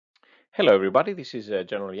Hello everybody, this is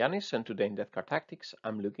General Yanis, and today in Death Guard Tactics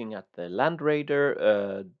I'm looking at the Land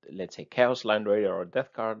Raider, let's say Chaos Land Raider or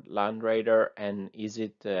Death Guard Land Raider, and is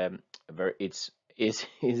it very is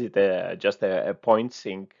it just a point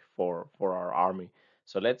sink for our army?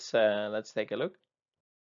 So let's take a look.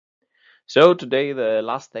 So today, the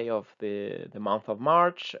last day of the month of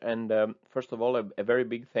March, and first of all, a very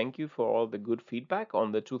big thank you for all the good feedback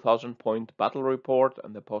on the 2000 point battle report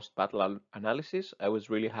and the post-battle analysis. I was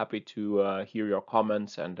really happy to hear your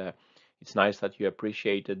comments, and it's nice that you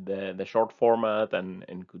appreciated the short format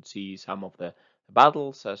and could see some of the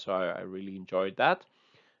battles. So I really enjoyed that.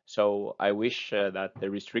 So I wish that the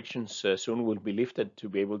restrictions soon will be lifted to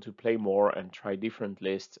be able to play more and try different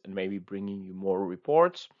lists and maybe bringing you more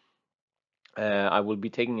reports. I will be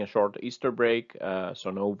taking a short Easter break,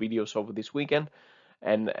 so no videos over this weekend.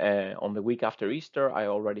 And on the week after Easter, I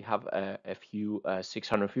already have a few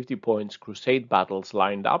 650 points Crusade battles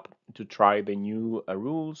lined up to try the new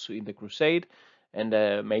rules in the Crusade. And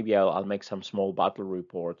maybe I'll make some small battle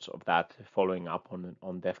reports of that following up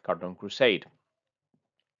on Death Guard on Crusade.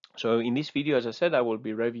 So in this video, as I said, I will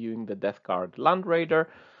be reviewing the Death Guard Land Raider,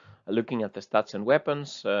 looking at the stats and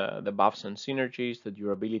weapons, the buffs and synergies, the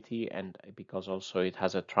durability, and because also it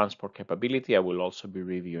has a transport capability, I will also be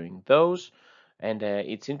reviewing those. And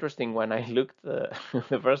it's interesting when I looked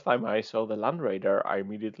the first time I saw the Land Raider, I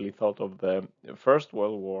immediately thought of the First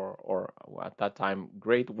World War, or at that time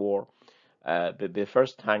Great War, the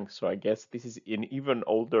first tank. So I guess this is an even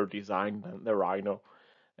older design than the Rhino.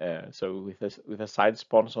 So with a side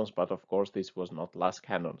sponsons, but of course this was not last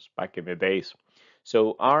cannons back in the days.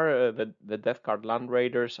 So are the Death Guard Land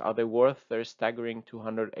Raiders, are they worth their staggering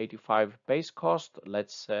 285 base cost?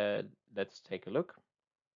 Let's take a look.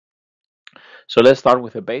 So let's start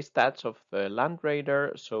with the base stats of the Land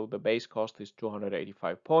Raider. So the base cost is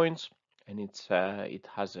 285 points, and it's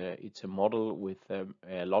a model with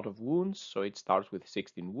a lot of wounds. So it starts with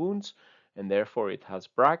 16 wounds, and therefore it has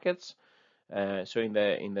brackets. So in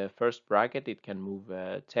the first bracket, it can move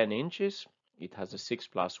 10 inches. It has a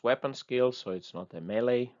 6+ weapon skill, so it's not a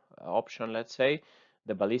melee option, let's say.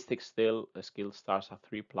 The ballistic skill starts at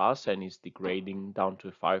 3+ and is degrading down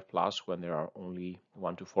to 5+ when there are only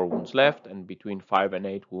 1 to 4 wounds left, and between 5 and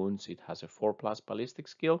 8 wounds, it has a 4+ ballistic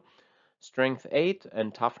skill. Strength 8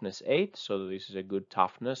 and toughness 8, so this is a good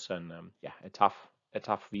toughness and yeah, a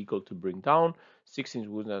tough vehicle to bring down.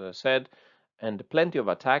 16 wounds, as I said, and plenty of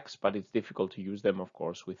attacks, but it's difficult to use them, of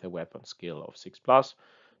course, with a weapon skill of 6+.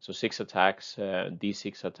 So 6 attacks,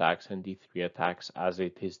 D6 attacks, and D3 attacks as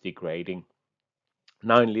it is degrading.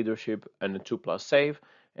 9 leadership and a 2+ save,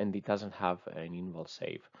 and it doesn't have an invul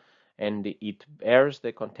save. And it bears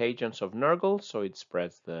the contagions of Nurgle, so it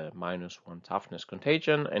spreads the -1 toughness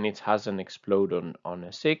contagion, and it has an explode on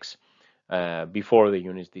a 6 before the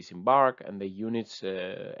units disembark, and the units,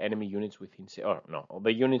 enemy units within,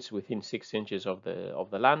 the units within 6 inches of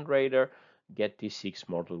the Land Raider get D6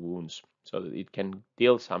 mortal wounds. So it can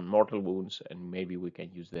deal some mortal wounds, and maybe we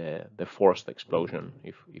can use the forced explosion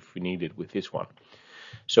if we need it with this one.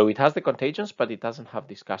 So it has the contagions, but it doesn't have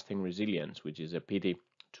disgusting resilience, which is a pity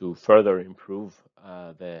to further improve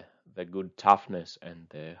the good toughness and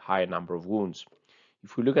the high number of wounds.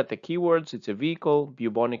 If we look at the keywords, it's a vehicle,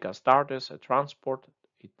 bubonic Astartes, a transport.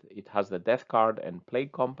 It has the Death Guard and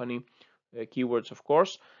Plague Company keywords, of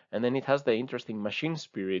course, and then it has the interesting Machine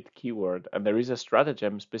Spirit keyword, and there is a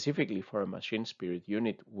stratagem specifically for a Machine Spirit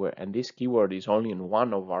unit, and this keyword is only in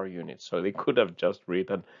one of our units, so they could have just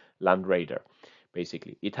written Land Raider.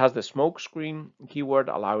 Basically, it has the smoke screen keyword,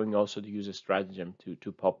 allowing also to use a stratagem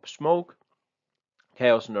to pop smoke.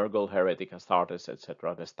 Chaos, Nurgle, Heretic, Astartes,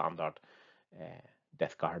 etc. The standard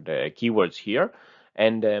Death Guard keywords here.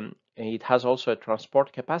 And it has also a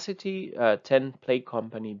transport capacity, 10 Plague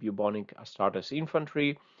Company Bubonic Astartes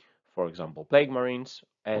infantry, for example, Plague Marines,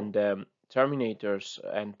 and Terminators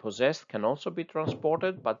and Possessed can also be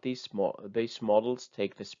transported, but these models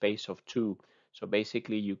take the space of 2. So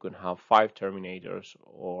basically, you can have 5 Terminators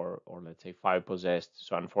or let's say 5 Possessed.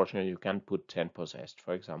 So unfortunately, you can't put 10 Possessed,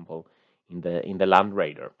 for example, in the Land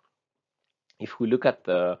Raider. If we look at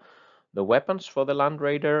the weapons for the Land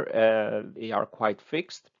Raider, they are quite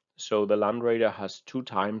fixed. So the Land Raider has 2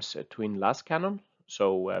 times a twin las cannon.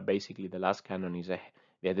 So basically, the las cannon is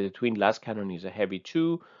the twin las cannon is a heavy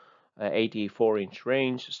 2, 84-inch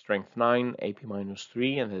range, strength 9, AP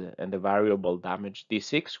 -3, and the variable damage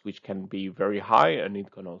D6, which can be very high and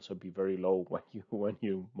it can also be very low when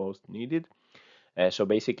you most need it. So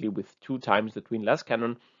basically, with 2 times the twin las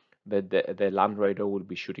cannon, the Land Raider will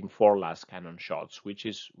be shooting 4 las cannon shots, which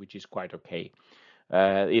is quite okay.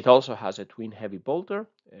 It also has a twin heavy bolter,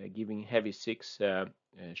 giving heavy 6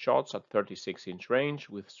 shots at 36-inch range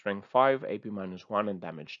with strength 5, AP -1, and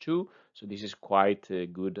damage 2. So this is quite a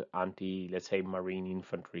good anti, let's say, marine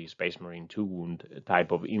infantry, space marine 2 wound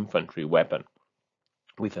type of infantry weapon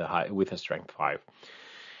with a strength 5.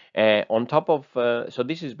 On top of, so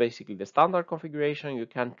this is basically the standard configuration. You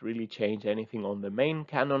can't really change anything on the main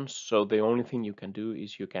cannons. So the only thing you can do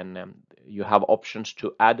is you have options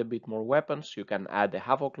to add a bit more weapons. You can add a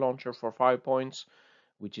Havoc launcher for 5 points,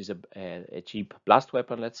 which is a cheap blast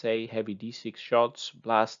weapon, let's say, heavy D6 shots,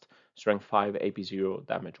 blast, strength 5, AP 0,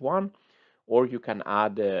 damage 1. Or you can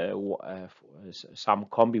add some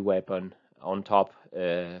combi weapon on top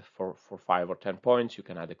for 5 or 10 points. You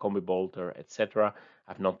can add a combi bolter, etc.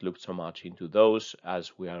 I've not looked so much into those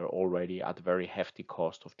as we are already at a very hefty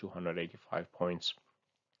cost of 285 points.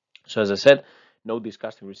 So as I said, no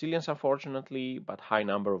disgusting resilience, unfortunately, but high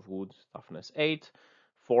number of wounds, toughness 8,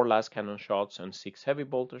 4 last cannon shots and 6 heavy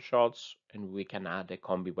bolter shots, and we can add a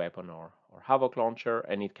combi weapon or Havoc launcher,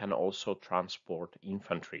 and it can also transport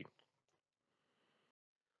infantry.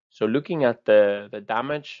 So looking at the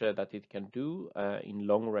damage that it can do in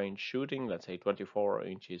long range shooting, let's say 24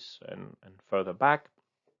 inches and further back,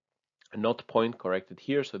 not point corrected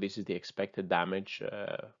here. So this is the expected damage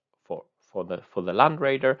for the Land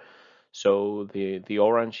Raider. So the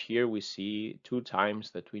orange here we see 2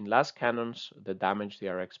 times the twin last cannons, the damage they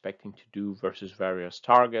are expecting to do versus various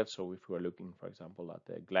targets. So if we're looking, for example,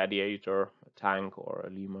 at a Gladiator, a tank, or a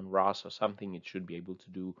Lehman Russ or something, it should be able to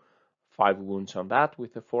do 5 wounds on that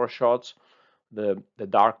with the 4 shots. The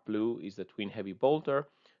dark blue is the twin heavy bolter,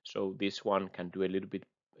 so this one can do a little bit.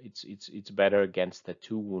 It's better against the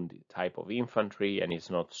 2 wound type of infantry, and it's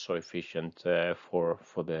not so efficient for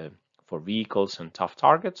vehicles and tough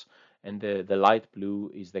targets. And the light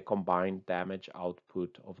blue is the combined damage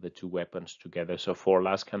output of the 2 weapons together, so 4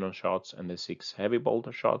 last cannon shots and the 6 heavy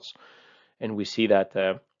bolter shots. And we see that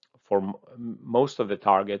for most of the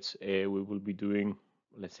targets we will be doing,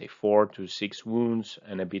 let's say, 4 to 6 wounds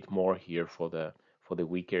and a bit more here for the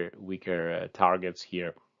weaker targets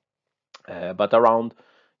here. But around,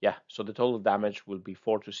 yeah, so the total damage will be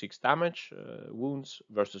 4 to 6 damage wounds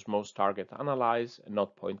versus most target analyze and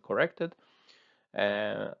not point corrected.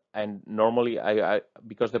 And normally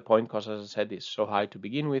because the point cost, as I said, is so high to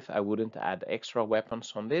begin with, I wouldn't add extra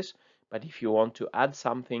weapons on this. But if you want to add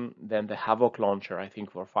something, then the Havoc launcher, I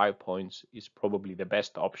think for 5 points is probably the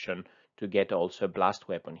best option to get also a blast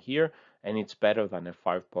weapon here, and it's better than a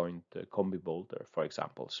 5-point combi bolter, for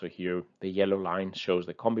example. So here the yellow line shows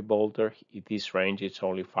the combi bolter. At this range, it's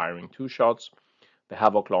only firing 2 shots. The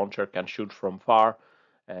Havoc launcher can shoot from far,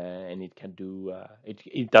 and it can do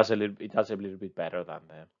it does a little bit better than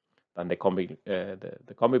the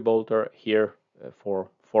combi bolter here.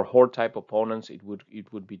 For horde type opponents, it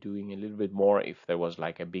would be doing a little bit more if there was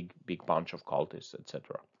like a big bunch of cultists,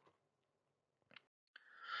 etc.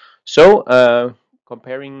 So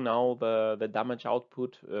comparing now the damage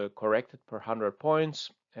output corrected per 100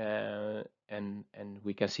 points, and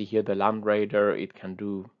we can see here the Land Raider, it can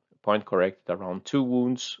do point corrected around 2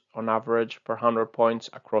 wounds on average per 100 points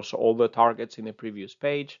across all the targets in the previous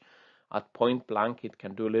page. At point blank, it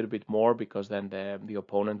can do a little bit more because then the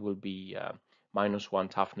opponent will be -1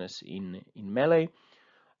 toughness in melee.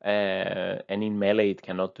 And in melee, it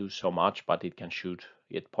cannot do so much, but it can shoot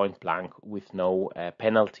at point blank with no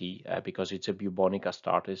penalty because it's a bubonic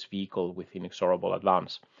Astartes vehicle with inexorable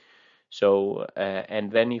advance. So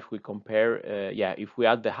and then if we compare, if we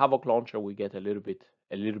add the Havoc launcher, we get a little bit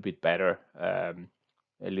better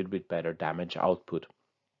damage output,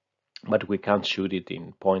 but we can't shoot it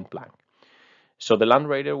in point blank. So the Land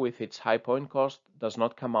Raider, with its high point cost, does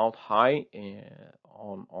not come out high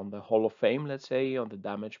on the Hall of Fame, let's say, on the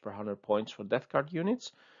damage per 100 points for Dath Guard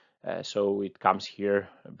units. So it comes here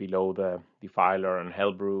below the Defiler and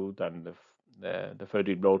Hellbrute and the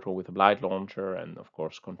 30 Bloater with a Blight Launcher, and of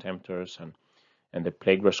course Contemptors and the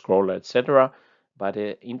Plague Scroller, etc. But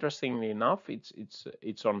interestingly enough,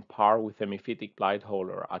 it's on par with the Mephitic Blight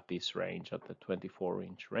Hauler at this range, at the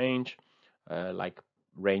 24-inch range, like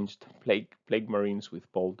ranged plague marines with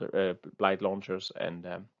blight launchers and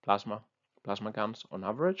plasma guns on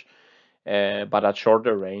average. But at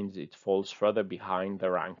shorter range, it falls further behind the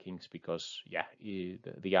rankings because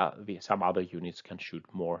some other units can shoot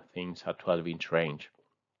more things at 12-inch range.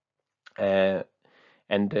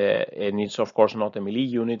 And it's of course not a melee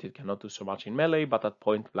unit, it cannot do so much in melee, but at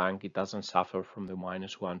point blank it doesn't suffer from the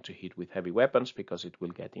 -1 to hit with heavy weapons because it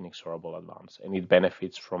will get inexorable advance, and it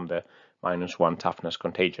benefits from the -1 toughness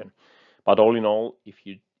contagion. But all in all, if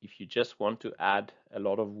you just want to add a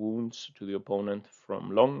lot of wounds to the opponent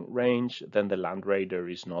from long range, then the Land Raider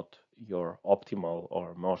is not your optimal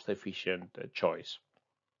or most efficient choice.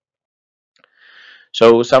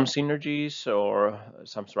 So some synergies or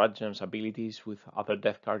some stratagems abilities with other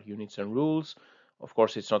Death Guard units and rules. Of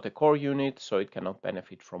course, it's not a core unit, so it cannot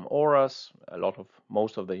benefit from auras.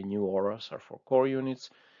 Most of the new auras are for core units.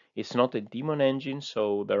 It's not a demon engine,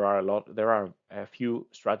 so there are a few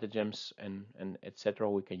stratagems and etc.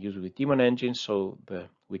 we can use with demon engines, so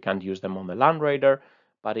we can't use them on the Land Raider,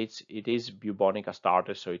 but it is bubonic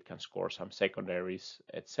Astartes, so it can score some secondaries,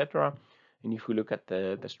 etc. And if we look at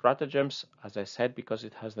the stratagems, as I said, because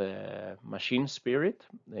it has the machine spirit,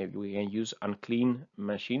 we can use unclean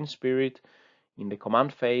machine spirit in the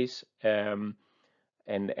command phase, and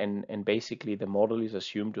basically the model is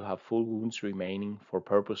assumed to have full wounds remaining for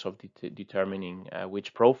purpose of determining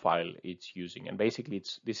which profile it's using. And basically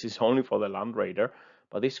this is only for the Land Raider,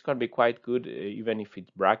 but this can be quite good even if it's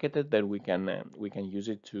bracketed. Then we can use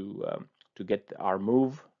it to get our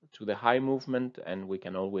move to the high movement, and we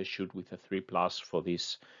can always shoot with a 3+ for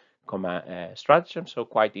this command stratagem. So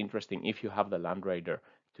quite interesting if you have the Land Raider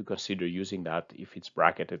to consider using that if it's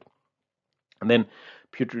bracketed. And then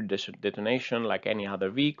putrid detonation, like any other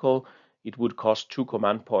vehicle, it would cost 2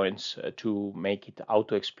 command points to make it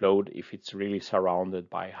auto-explode if it's really surrounded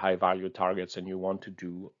by high-value targets and you want to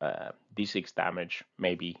do D6 damage.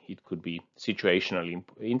 Maybe it could be situationally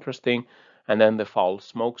interesting. And then the foul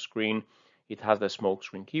smoke screen, it has the smoke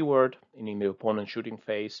screen keyword, and in the opponent shooting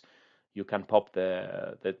phase, you can pop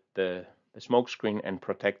the smoke screen and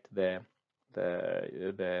protect the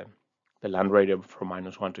Land Raider from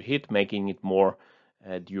 -1 to hit, making it more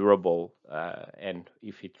durable. And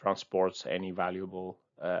if it transports any valuable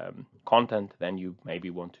content, then you maybe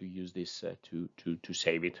want to use this to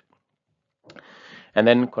save it. And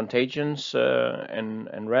then contagions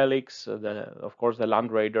and relics. Of course, the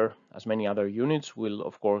Land Raider, as many other units, will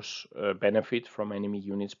of course benefit from enemy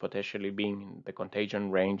units potentially being in the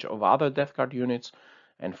contagion range of other Death Guard units.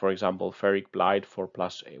 And for example, Ferric Blight for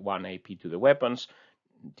 +1 AP to the weapons.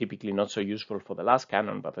 Typically not so useful for the last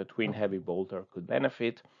cannon, but a twin heavy bolter could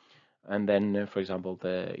benefit. And then, for example,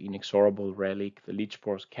 the inexorable relic, the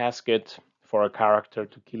Lichpor's casket, for a character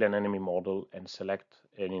to kill an enemy model and select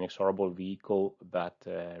an inexorable vehicle that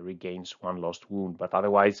regains 1 lost wound, but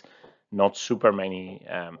otherwise not super many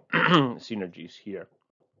synergies here.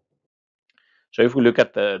 So if we look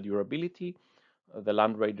at the durability, the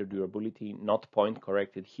Land Raider durability not point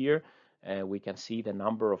corrected here, we can see the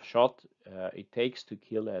number of shots it takes to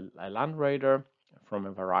kill a Land Raider from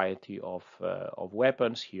a variety of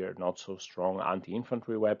weapons. Here, not so strong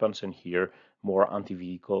anti-infantry weapons, and here more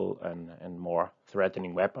anti-vehicle and more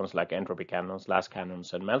threatening weapons like entropy cannons, las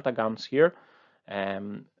cannons, and melta guns here.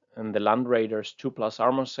 And the Land Raider's 2+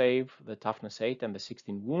 armor save, the toughness 8, and the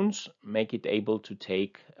 16 wounds make it able to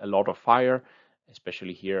take a lot of fire,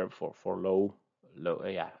 especially here for low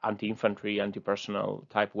anti-infantry, anti-personnel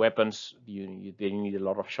type weapons. They need a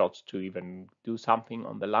lot of shots to even do something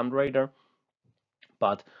on the Land Raider.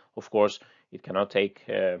 But of course, it cannot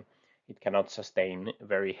sustain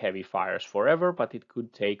very heavy fires forever. But it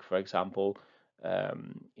could take, for example,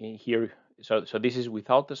 here. So this is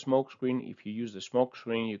without the smoke screen. If you use the smoke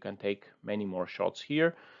screen, you can take many more shots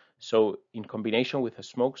here. So in combination with a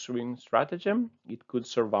smoke screen stratagem, it could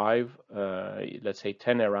survive, let's say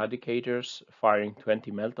 10 eradicators firing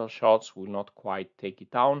 20 metal shots will not quite take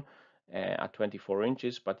it down at 24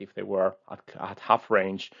 inches, but if they were at half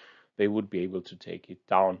range, they would be able to take it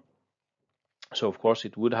down. So of course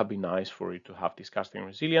it would have been nice for it to have disgusting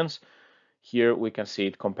resilience. Here we can see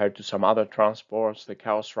it compared to some other transports. The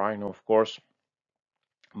Chaos Rhino, of course,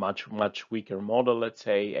 much weaker model, let's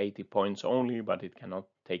say 80 points only, but it cannot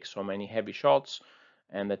take so many heavy shots,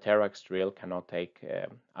 and the Terrax Drill cannot take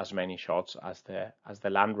as many shots as the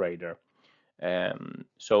Land Raider.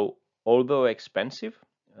 So although expensive,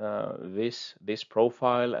 this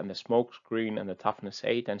profile and the smoke screen and the toughness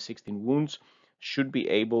 8 and 16 wounds should be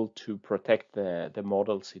able to protect the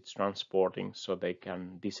models it's transporting, so they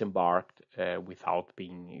can disembark without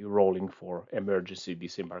being rolling for emergency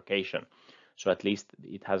disembarkation. So at least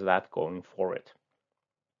it has that going for it.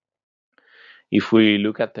 If we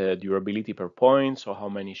look at the durability per point, so how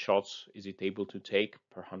many shots is it able to take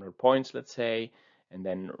per 100 points, let's say, and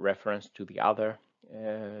then reference to the other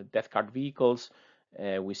Death Guard vehicles,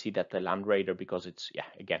 we see that the Land Raider, because it's,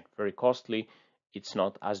 again, very costly, it's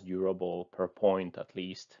not as durable per point, at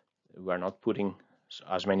least. We're not putting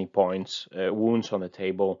as many points, wounds on the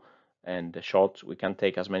table, and the shots, we can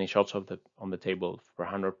take as many shots on the table for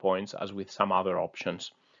 100 points as with some other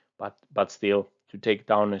options. But still, to take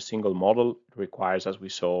down a single model requires, as we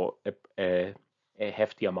saw, a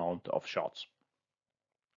hefty amount of shots.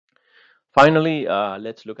 Finally,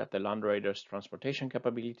 let's look at the Land Raider's transportation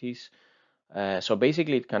capabilities. So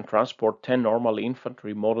basically, it can transport 10 normal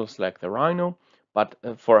infantry models like the Rhino, but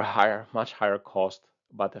for a much higher cost.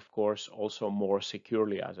 But of course, also more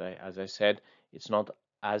securely. As I said, it's not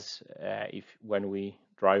as if when we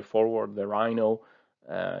drive forward the Rhino,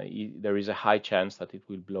 there is a high chance that it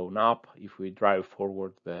will blown up. If we drive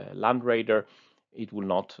forward the Land Raider, it will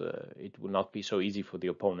not be so easy for the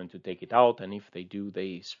opponent to take it out. And if they do,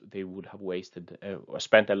 they would have wasted or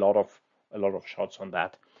spent a lot of shots on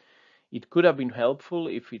that. It could have been helpful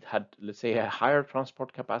if it had, let's say, a higher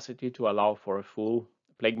transport capacity to allow for a full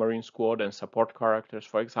Plague Marine squad and support characters,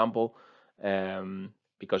 for example,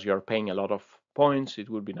 because you're paying a lot of points. It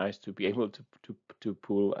would be nice to be able to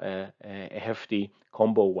pull a hefty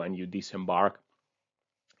combo when you disembark.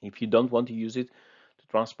 If you don't want to use it to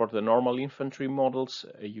transport the normal infantry models,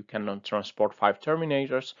 you cannot transport 5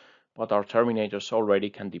 Terminators, but our Terminators already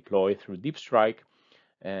can deploy through Deep Strike.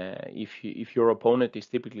 If your opponent is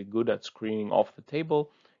typically good at screening off the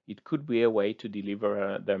table, it could be a way to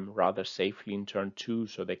deliver them rather safely in turn 2,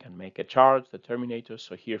 so they can make a charge, the Terminators.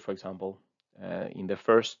 So here, for example, in the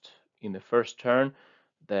first turn,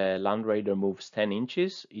 the Land Raider moves 10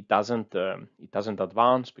 inches. It doesn't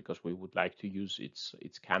advance because we would like to use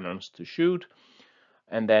its cannons to shoot.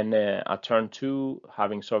 And then at turn 2,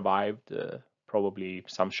 having survived probably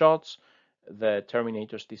some shots, the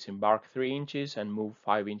Terminators disembark 3 inches and move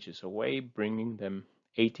 5 inches away, bringing them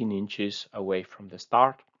 18 inches away from the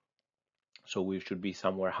start. So we should be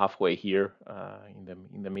somewhere halfway here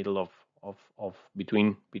in the middle of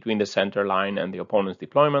between the center line and the opponent's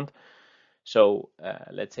deployment. So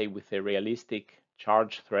let's say with a realistic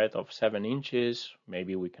charge threat of 7 inches,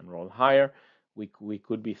 maybe we can roll higher. We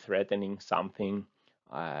could be threatening something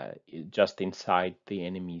just inside the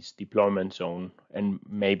enemy's deployment zone and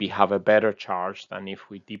maybe have a better charge than if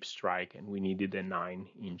we deep strike and we needed a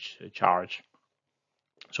 9-inch charge.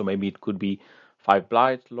 So maybe it could be 5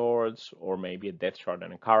 Blight Lords or maybe a Death Guard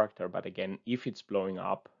and a character. But again, if it's blowing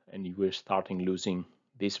up and we're starting losing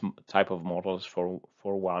this type of models for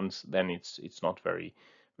once, then it's not very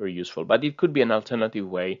useful. But it could be an alternative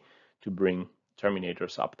way to bring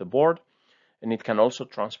Terminators up the board. And it can also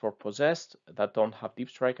transport possessed that don't have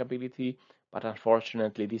deep strike ability, but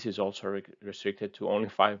unfortunately this is also restricted to only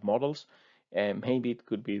 5 models. And maybe it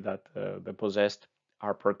could be that the possessed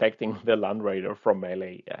are protecting the Land Raider from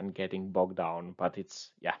melee and getting bogged down. But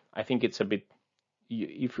I think it's a bit,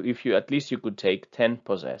 if you at least you could take 10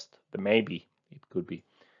 possessed, then maybe it could be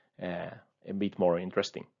a bit more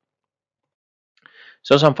interesting.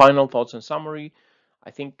 So some final thoughts and summary.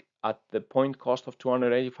 I think at the point cost of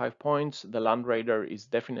 285 points, the Land Raider is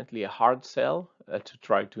definitely a hard sell to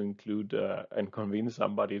try to include and convince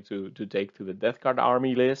somebody to take to the Dath Guard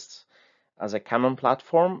army lists. As a cannon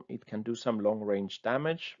platform, it can do some long-range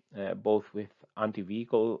damage, both with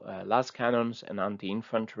anti-vehicle las cannons and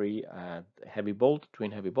anti-infantry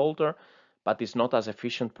twin heavy bolter, but it's not as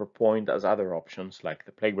efficient per point as other options like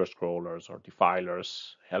the Plague Scrollers or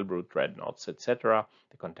Defilers, Hellbrute Dreadnoughts, etc.,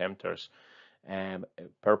 the Contemptors.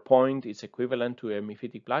 Per point, it's equivalent to a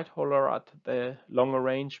Mephitic Blightholder at the longer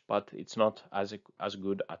range, but it's not as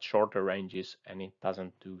good at shorter ranges, and it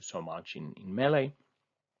doesn't do so much in melee.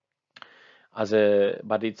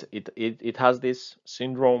 But it has this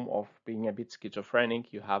syndrome of being a bit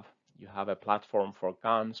schizophrenic. You have a platform for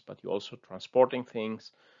guns, but you're also transporting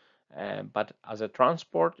things. But as a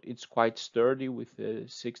transport, it's quite sturdy with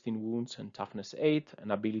 16 wounds and toughness 8,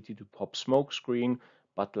 an ability to pop smoke screen,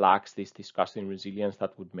 but lacks this disgusting resilience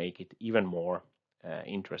that would make it even more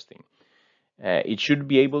interesting. It should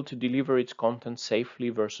be able to deliver its content safely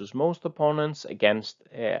versus most opponents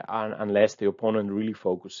unless the opponent really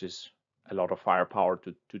focuses a lot of firepower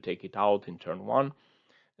to take it out in turn 1.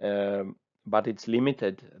 But it's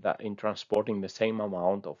limited in transporting the same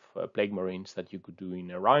amount of Plague Marines that you could do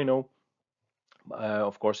in a Rhino.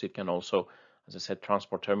 Of course, it can also, as I said,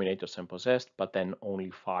 transport Terminators and Possessed, but then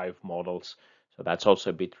only 5 models. So that's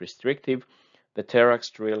also a bit restrictive. The Terax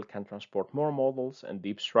drill can transport more models and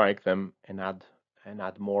deep strike them and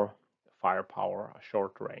add more firepower, a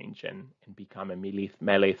short range, and become a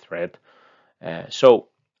melee threat. So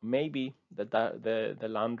maybe the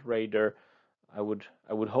Land Raider, I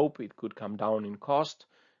would hope it could come down in cost.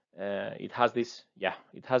 It has this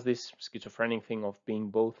schizophrenic thing of being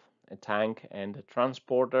both a tank and a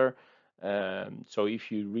transporter. So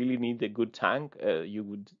if you really need a good tank, you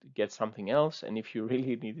would get something else. And if you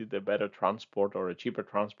really needed a better transport or a cheaper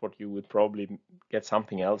transport, you would probably get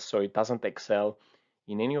something else. So it doesn't excel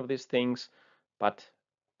in any of these things. but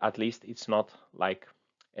at least it's not like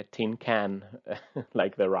a tin can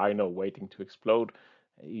like the Rhino waiting to explode.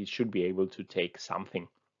 It should be able to take something.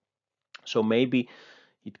 So maybe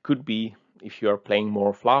it could be, if you are playing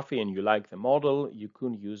more fluffy and you like the model, you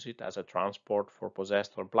could use it as a transport for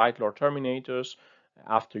possessed or Blightlord Terminators.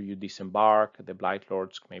 After you disembark, the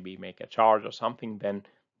Blightlords maybe make a charge or something, then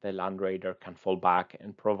the Land Raider can fall back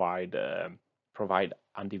and provide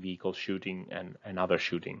anti-vehicle shooting and other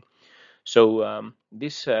shooting. So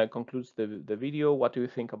this concludes the video. What do you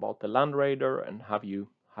think about the Land Raider, and have you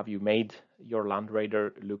made your Land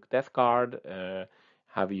Raider look Dath Guard?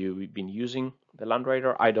 Have you been using the Land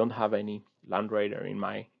Raider? I don't have any Land Raider in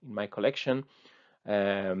my collection,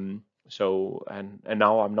 so and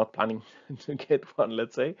now I'm not planning to get one,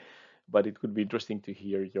 let's say, but it could be interesting to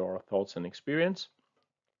hear your thoughts and experience.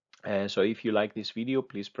 So if you like this video,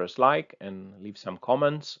 please press like and leave some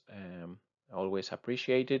comments. Always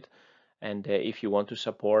appreciate it. And if you want to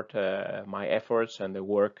support my efforts and the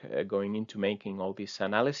work going into making all this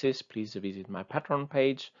analysis, please visit my Patreon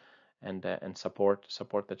page and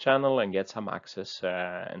support the channel and get some access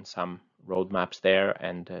and some roadmaps there,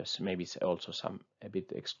 and maybe also some a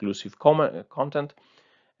bit exclusive content.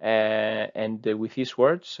 And with these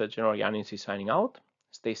words, General Yanis is signing out.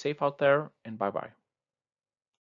 Stay safe out there, and bye bye.